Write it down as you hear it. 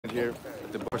here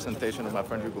at the presentation of my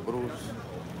friend Hugo BROERS.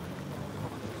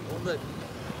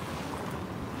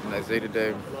 Nice day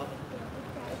today.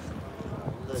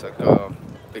 It's like a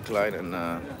big line and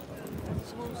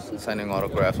signing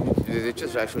autographs. It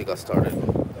just actually got started,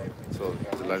 so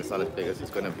the line is not as big as it's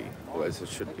gonna be, or as it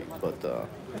should be. But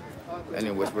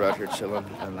anyways, we're out here chilling,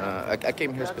 and I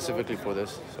came here specifically for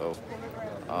this, so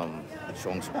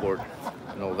showing support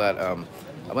and all that.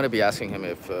 I'm gonna be asking him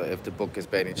if the book is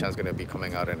by any chance gonna be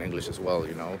coming out in English as well,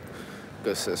 you know,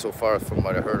 because so far from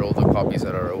what I heard, all the copies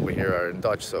that are over here are in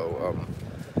Dutch. So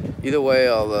either way,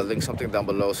 I'll link something down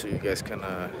below so you guys can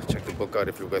check the book out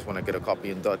if you guys want to get a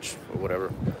copy in Dutch or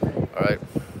whatever. All right.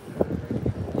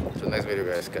 So next video,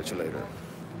 guys. Catch you later.